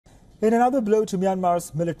In another blow to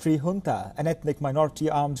Myanmar's military junta, an ethnic minority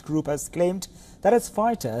armed group has claimed that its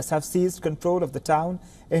fighters have seized control of the town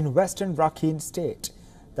in western Rakhine state.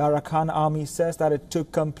 The Arakan Army says that it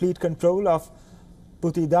took complete control of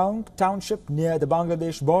Buthidaung township near the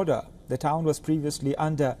Bangladesh border. The town was previously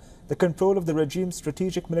under the control of the regime's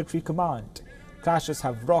strategic military command. Clashes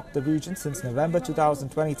have rocked the region since November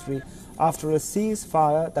 2023 after a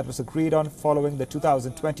ceasefire that was agreed on following the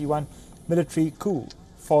 2021 military coup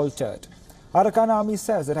faltered. Arakan Army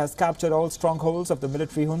says it has captured all strongholds of the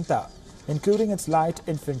military junta, including its light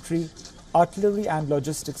infantry, artillery and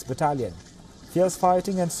logistics battalion. Fierce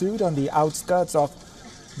fighting ensued on the outskirts of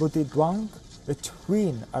Buthidaung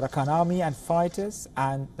between Arakan Army and fighters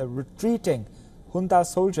and the retreating junta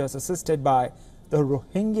soldiers assisted by the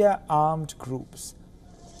Rohingya armed groups.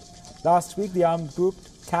 Last week, the armed group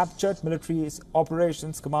captured military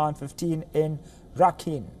operations command 15 in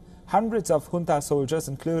Rakhine. Hundreds of junta soldiers,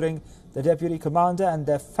 including the deputy commander and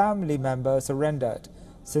their family members, surrendered.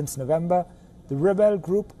 Since November, the rebel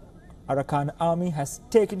group Arakan Army has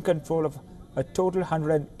taken control of a total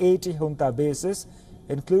 180 junta bases,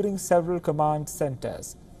 including several command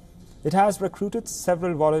centers. It has recruited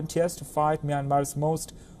several volunteers to fight Myanmar's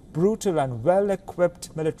most brutal and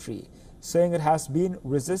well-equipped military, saying it has been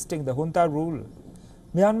resisting the junta rule.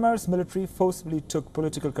 Myanmar's military forcibly took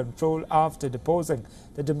political control after deposing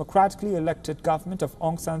the democratically elected government of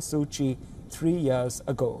Aung San Suu Kyi 3 years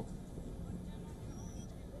ago.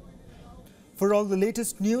 For all the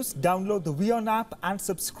latest news, download the WION app and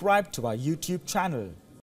subscribe to our YouTube channel.